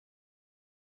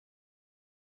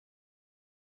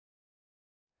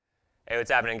Hey, what's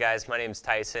happening, guys? My name is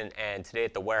Tyson, and today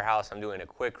at the warehouse I'm doing a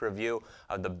quick review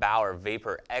of the Bauer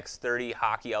Vapor X30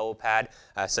 hockey elbow pad.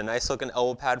 It's a nice looking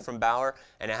elbow pad from Bauer,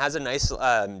 and it has a nice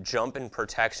jump in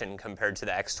protection compared to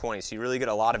the X20, so you really get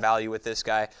a lot of value with this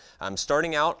guy.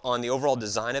 Starting out on the overall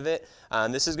design of it,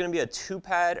 this is going to be a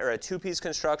two-pad or a two-piece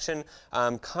construction,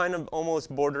 kind of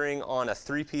almost bordering on a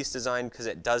three-piece design because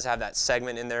it does have that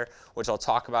segment in there, which I'll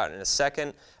talk about in a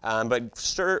second. But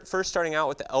first starting out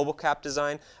with the elbow cap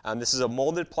design, this is a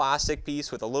molded plastic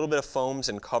piece with a little bit of foams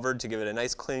and covered to give it a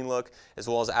nice clean look, as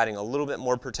well as adding a little bit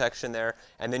more protection there.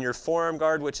 And then your forearm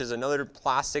guard, which is another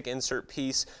plastic insert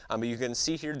piece, but you can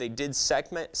see here they did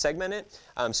segment it,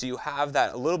 so you have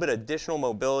that a little bit additional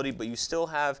mobility, but you still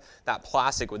have that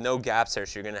plastic with no gaps there,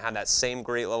 so you're going to have that same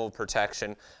great level of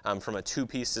protection from a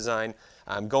two-piece design.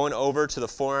 Going over to the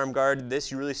forearm guard, this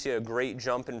you really see a great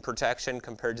jump in protection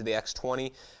compared to the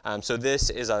X20. So this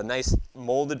is a nice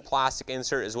molded plastic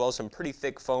insert as well as some pretty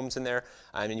thick foams in there,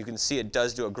 and you can see it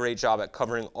does do a great job at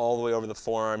covering all the way over the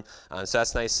forearm, so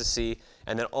that's nice to see.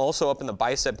 And then also up in the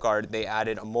bicep guard, they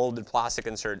added a molded plastic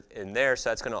insert in there, so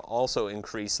that's going to also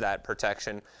increase that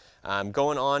protection.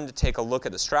 Going on to take a look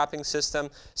at the strapping system,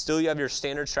 still you have your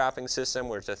standard strapping system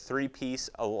where it's a three-piece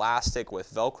elastic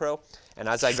with Velcro. And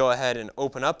as I go ahead and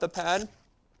open up the pad,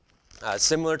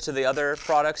 similar to the other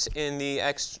products in the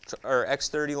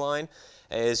X30 line,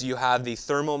 is you have the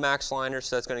Thermo Max liner,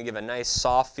 so that's going to give a nice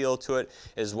soft feel to it,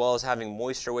 as well as having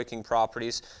moisture wicking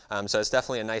properties. So it's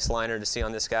definitely a nice liner to see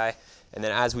on this guy. And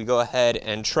then as we go ahead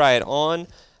and try it on,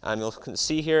 you'll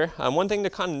see here, one thing to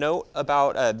kind of note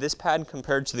about this pad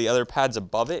compared to the other pads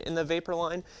above it in the Vapor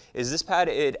line is this pad,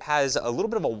 it has a little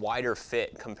bit of a wider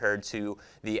fit compared to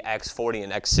the X40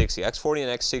 and X60. X40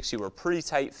 and X60 were pretty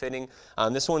tight fitting.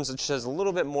 This one just has a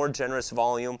little bit more generous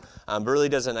volume, but really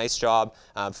does a nice job.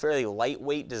 Fairly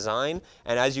lightweight design,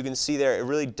 and as you can see there, it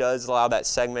really does allow that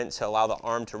segment to allow the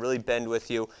arm to really bend with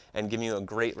you and give you a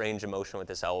great range of motion with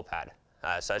this elbow pad.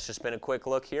 So that's just been a quick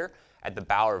look here at the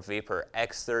Bauer Vapor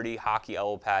X30 hockey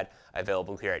elbow pad,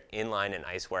 available here at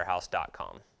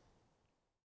inlineandicewarehouse.com.